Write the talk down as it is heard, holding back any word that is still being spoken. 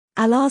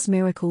Allah's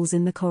miracles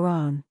in the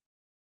Quran.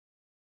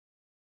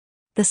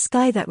 The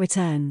sky that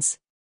returns.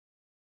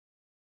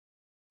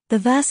 The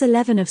verse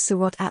 11 of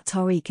Surat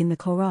at-Tariq in the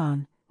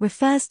Quran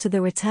refers to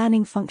the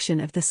returning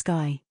function of the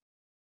sky.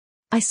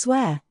 I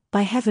swear,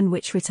 by heaven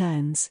which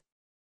returns.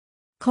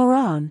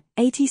 Quran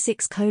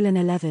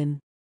 86:11.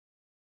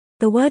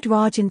 The word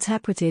Raj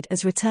interpreted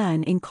as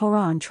return in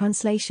Quran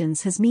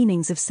translations has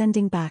meanings of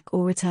sending back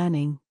or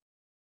returning.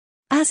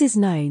 As is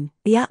known,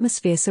 the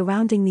atmosphere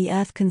surrounding the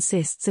Earth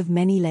consists of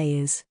many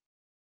layers.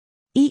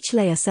 Each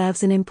layer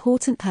serves an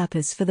important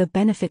purpose for the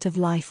benefit of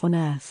life on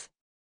Earth.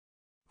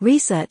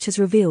 Research has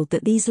revealed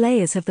that these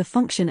layers have the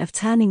function of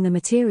turning the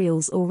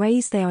materials or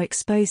rays they are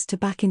exposed to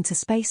back into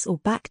space or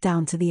back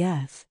down to the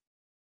Earth.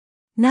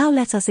 Now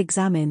let us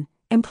examine,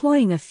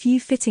 employing a few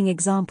fitting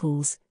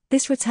examples,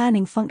 this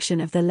returning function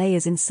of the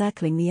layers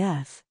encircling the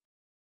Earth.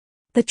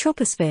 The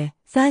troposphere,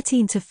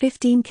 13 to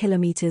 15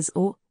 kilometers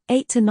or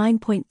 8 to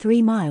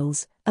 9.3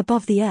 miles,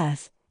 above the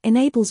Earth,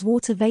 enables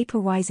water vapor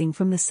rising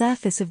from the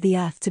surface of the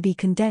Earth to be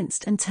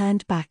condensed and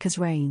turned back as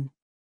rain.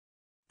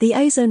 The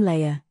ozone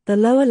layer, the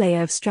lower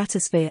layer of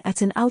stratosphere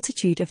at an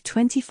altitude of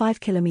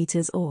 25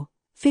 kilometers or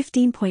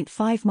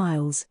 15.5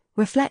 miles,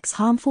 reflects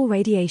harmful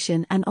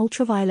radiation and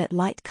ultraviolet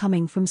light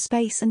coming from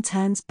space and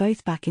turns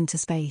both back into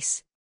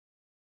space.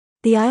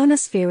 The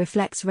ionosphere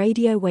reflects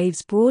radio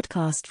waves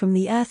broadcast from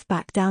the Earth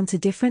back down to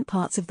different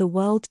parts of the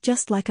world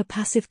just like a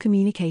passive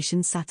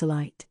communications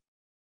satellite.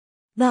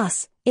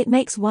 Thus, it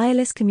makes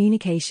wireless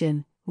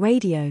communication,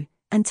 radio,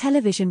 and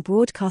television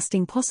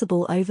broadcasting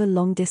possible over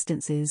long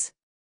distances.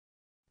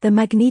 The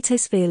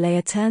magnetosphere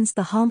layer turns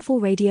the harmful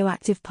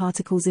radioactive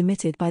particles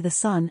emitted by the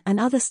Sun and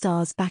other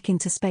stars back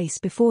into space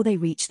before they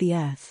reach the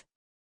Earth.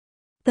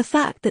 The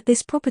fact that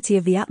this property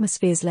of the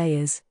atmosphere's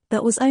layers,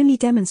 that was only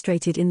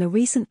demonstrated in the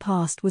recent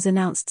past, was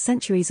announced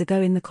centuries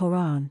ago in the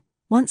Quran,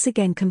 once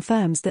again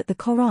confirms that the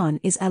Quran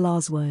is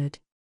Allah's word.